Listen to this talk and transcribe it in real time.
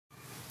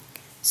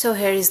So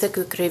here is the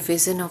quick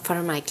revision of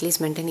our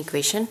Michaelis-Menten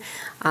equation.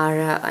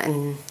 Our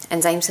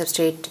enzyme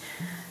substrate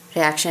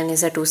reaction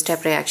is a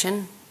two-step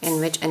reaction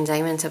in which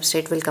enzyme and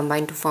substrate will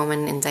combine to form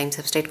an enzyme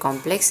substrate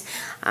complex,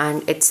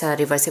 and it's a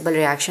reversible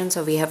reaction.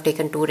 So we have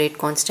taken two rate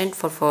constant.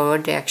 For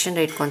forward reaction,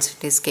 rate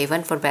constant is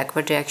K1. For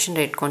backward reaction,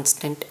 rate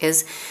constant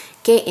is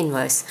K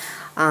inverse.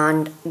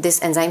 And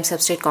this enzyme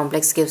substrate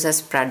complex gives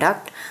us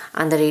product,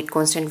 and the rate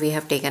constant we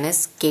have taken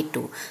is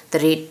K2. The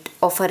rate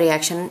of a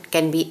reaction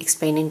can be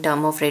explained in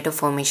terms of rate of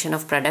formation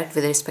of product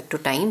with respect to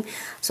time.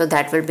 So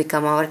that will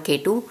become our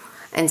K2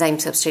 enzyme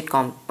substrate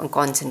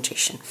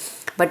concentration.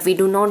 But we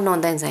do not know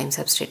the enzyme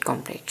substrate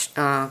complex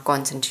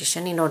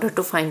concentration. In order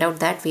to find out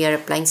that, we are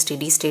applying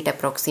steady state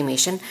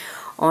approximation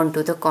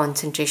onto the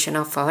concentration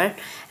of our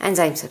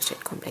enzyme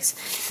substrate complex.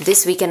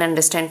 This we can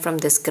understand from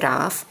this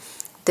graph.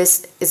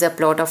 This is a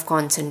plot of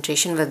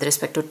concentration with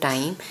respect to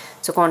time.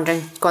 So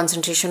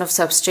concentration of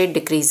substrate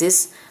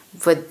decreases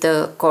with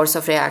the course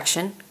of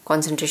reaction.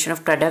 Concentration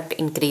of product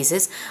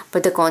increases,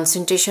 but the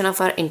concentration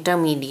of our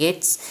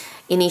intermediates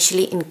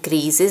initially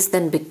increases,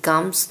 then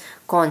becomes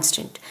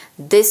constant.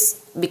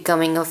 This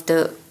becoming of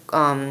the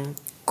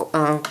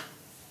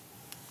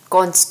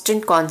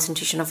constant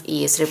concentration of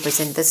ES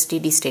represent the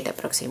steady state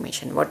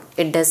approximation. What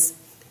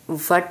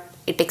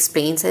it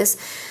explains is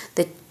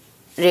the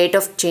rate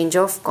of change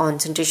of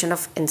concentration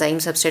of enzyme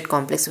substrate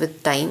complex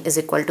with time is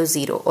equal to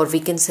 0, or we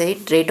can say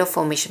rate of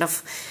formation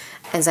of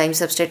enzyme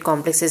substrate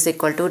complex is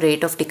equal to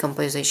rate of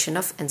decomposition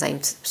of enzyme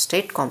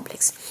substrate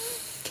complex.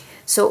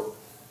 So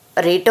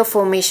rate of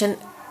formation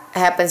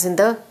happens in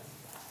the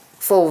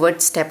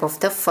forward step of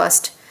the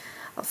first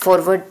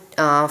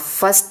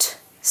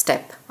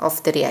step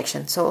of the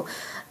reaction. So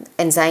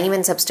enzyme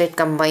and substrate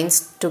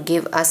combines to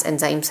give us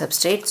enzyme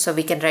substrate. So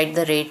we can write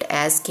the rate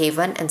as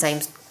K1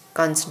 enzyme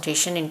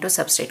concentration into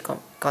substrate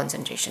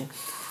concentration.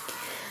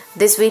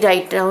 This we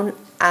write down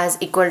as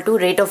equal to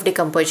rate of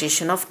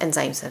decomposition of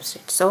enzyme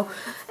substrate. So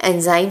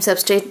enzyme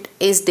substrate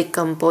is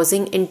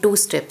decomposing in two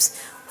steps.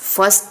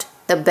 First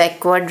the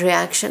backward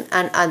reaction,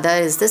 and other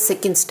is the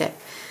second step.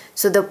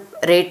 So the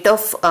rate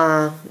of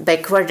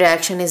backward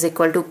reaction is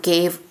equal to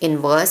K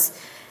inverse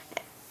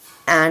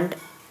and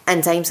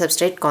enzyme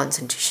substrate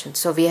concentration.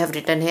 So we have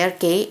written here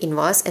K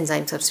inverse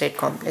enzyme substrate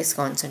complex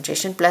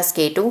concentration plus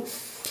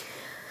K2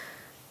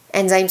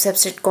 enzyme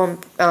substrate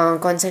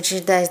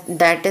concentration,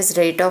 that is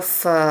rate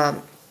of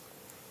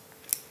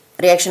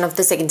reaction of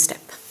the second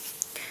step.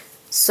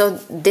 So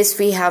this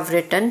we have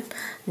written.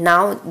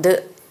 Now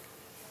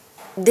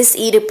this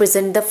E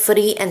represent the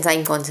free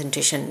enzyme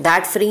concentration.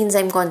 That free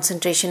enzyme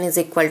concentration is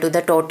equal to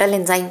the total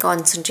enzyme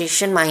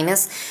concentration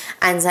minus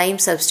enzyme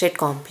substrate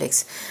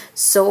complex.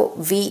 So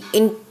we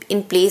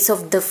in place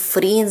of the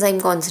free enzyme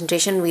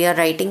concentration, we are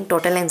writing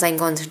total enzyme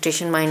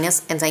concentration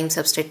minus enzyme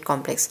substrate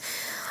complex.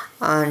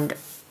 And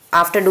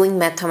after doing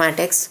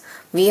mathematics,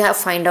 we have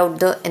find out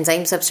the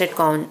enzyme substrate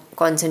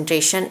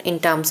concentration in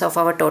terms of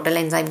our total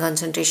enzyme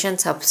concentration,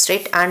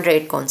 substrate and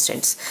rate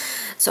constants.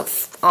 So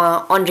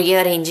on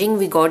rearranging,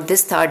 we got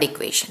this third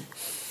equation.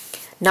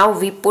 Now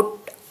we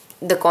put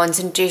the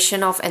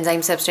concentration of enzyme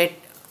substrate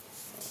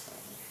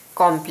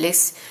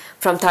complex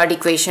from third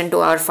equation to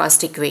our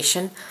first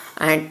equation,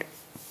 and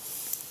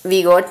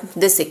we got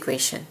this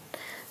equation.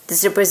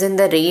 This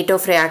represents the rate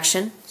of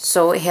reaction.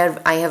 So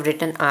here I have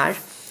written R,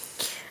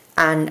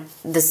 and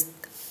this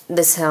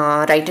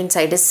right hand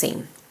side is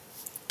same,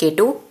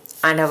 K2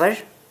 and our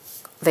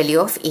value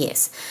of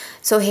ES.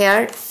 So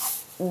here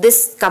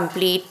this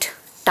complete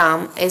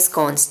term is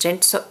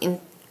constant. So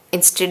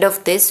instead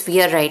of this,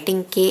 we are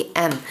writing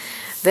Km,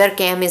 where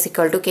Km is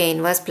equal to K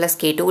inverse plus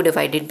K2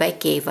 divided by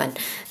K1.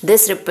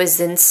 This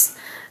represents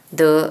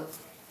the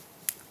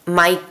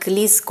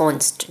Michaelis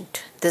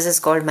constant. This is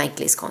called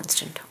Michaelis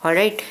constant.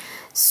 Alright.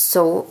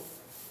 So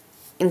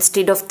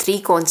instead of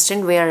 3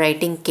 constant, we are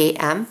writing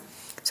Km.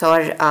 So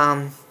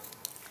our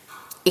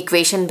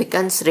equation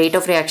becomes rate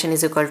of reaction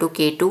is equal to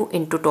K2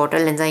 into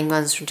total enzyme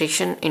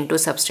concentration into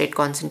substrate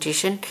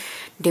concentration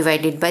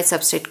divided by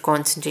substrate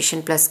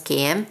concentration plus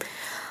Km.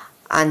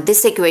 And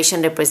this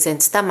equation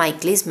represents the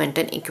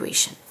Michaelis-Menten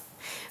equation.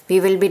 We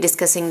will be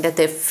discussing the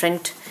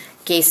different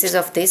cases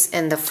of this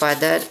in the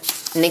further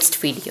next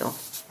video.